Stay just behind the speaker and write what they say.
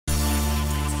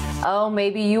Oh,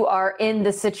 maybe you are in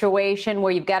the situation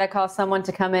where you've got to call someone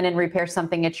to come in and repair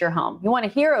something at your home. You want a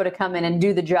hero to come in and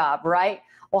do the job, right?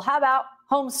 Well, how about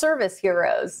home service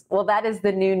heroes? Well, that is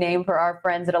the new name for our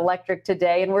friends at Electric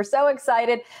Today. And we're so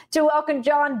excited to welcome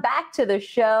John back to the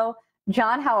show.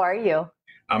 John, how are you?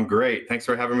 I'm great. Thanks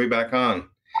for having me back on.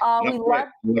 We That's right.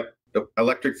 love.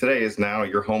 Electric Today is now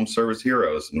your home service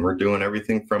heroes, and we're doing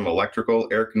everything from electrical,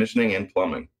 air conditioning, and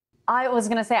plumbing. I was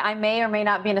going to say, I may or may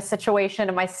not be in a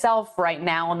situation myself right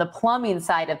now on the plumbing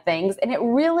side of things. And it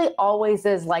really always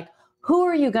is like, who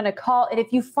are you going to call? And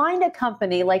if you find a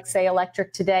company like, say,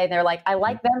 Electric Today, they're like, I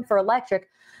like them for electric.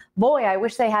 Boy, I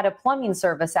wish they had a plumbing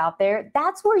service out there.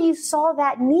 That's where you saw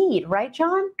that need, right,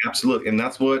 John? Absolutely. And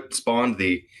that's what spawned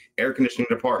the air conditioning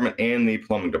department and the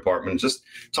plumbing department. Just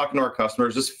talking to our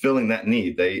customers, just filling that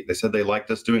need. They said they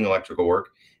liked us doing electrical work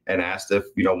and asked if,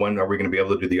 when are we going to be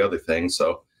able to do the other things?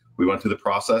 So we went through the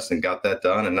process and got that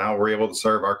done. And now we're able to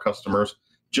serve our customers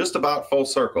just about full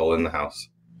circle in the house.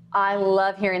 I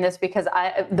love hearing this because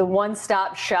the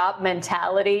one-stop shop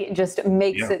mentality just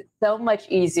makes it so much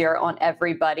easier on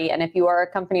everybody. And if you are a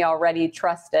company already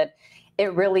trusted,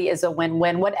 it really is a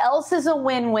win-win. What else is a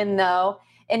win-win, though,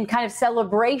 in kind of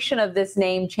celebration of this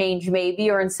name change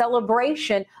maybe, or in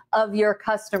celebration of your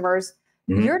customers,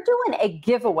 you're doing a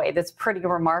giveaway that's pretty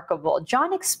remarkable.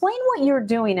 John, explain what you're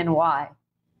doing and why.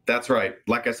 That's right.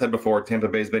 Like I said before, Tampa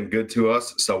Bay's been good to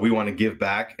us, so we want to give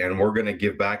back, and we're going to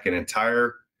give back an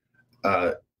entire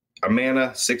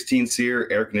Amana 16 SEER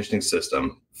air conditioning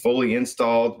system, fully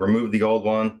installed, remove the old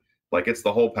one, like it's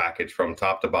the whole package from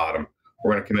top to bottom.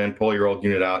 We're going to come in, pull your old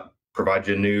unit out, provide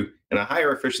you a new and a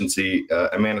higher efficiency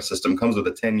Amana system. Comes with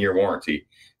a 10-year warranty.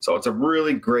 So it's a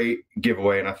really great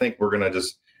giveaway, and I think we're going to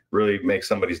just really make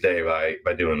somebody's day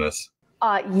by doing this.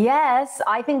 Yes,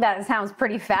 I think that sounds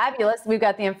pretty fabulous. We've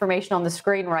got the information on the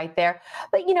screen right there.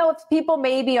 But, if people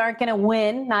maybe aren't going to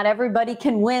win, not everybody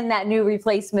can win that new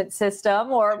replacement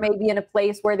system, or maybe in a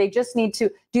place where they just need to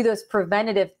do those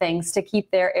preventative things to keep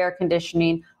their air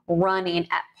conditioning running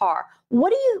at par.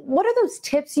 What are those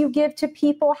tips you give to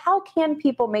people? How can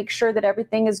people make sure that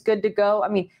everything is good to go? I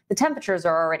mean, the temperatures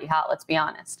are already hot, let's be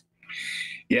honest.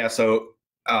 Yeah, so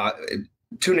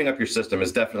tuning up your system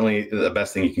is definitely the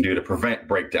best thing you can do to prevent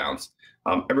breakdowns.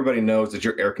 Everybody knows that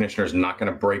your air conditioner is not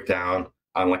going to break down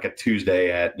on like a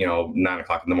Tuesday at 9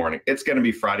 o'clock in the morning. It's going to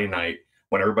be Friday night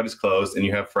when everybody's closed and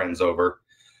you have friends over.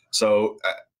 So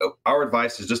our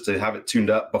advice is just to have it tuned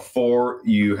up before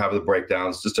you have the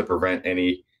breakdowns, just to prevent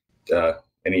any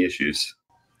issues.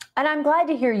 And I'm glad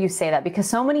to hear you say that, because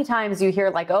so many times you hear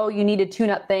like, oh, you need to tune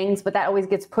up things, but that always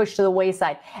gets pushed to the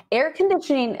wayside. Air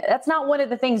conditioning, that's not one of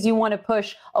the things you want to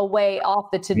push away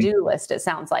off the to-do list, it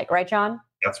sounds like, right, John?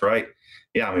 That's right.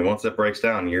 Yeah, I mean, once it breaks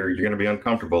down, you're going to be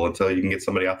uncomfortable until you can get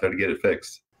somebody out there to get it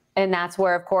fixed. And that's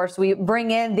where, of course, we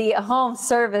bring in the home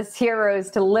service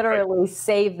heroes to literally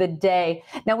save the day.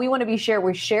 Now, we want to be sure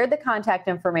we shared the contact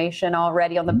information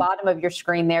already on the bottom of your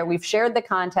screen there. We've shared the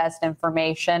contest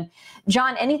information.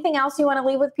 John, anything else you want to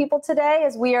leave with people today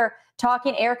as we are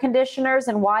talking air conditioners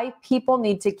and why people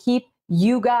need to keep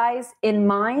you guys in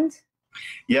mind?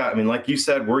 Yeah, I mean, like you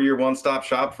said, we're your one-stop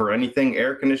shop for anything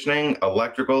air conditioning,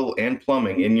 electrical, and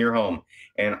plumbing in your home.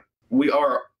 And we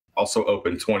are also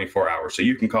open 24 hours. So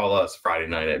you can call us Friday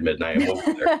night at midnight and we'll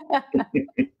be there.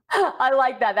 I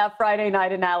like that Friday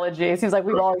night analogy. It seems like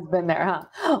we've always been there,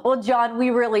 huh? Well, John, we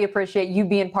really appreciate you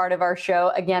being part of our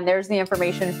show. Again, there's the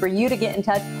information for you to get in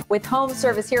touch with Home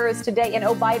Service Heroes today. And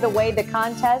oh, by the way, the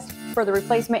contest for the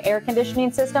replacement air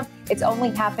conditioning system, it's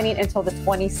only happening until the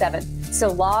 27th.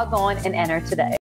 So log on and enter today.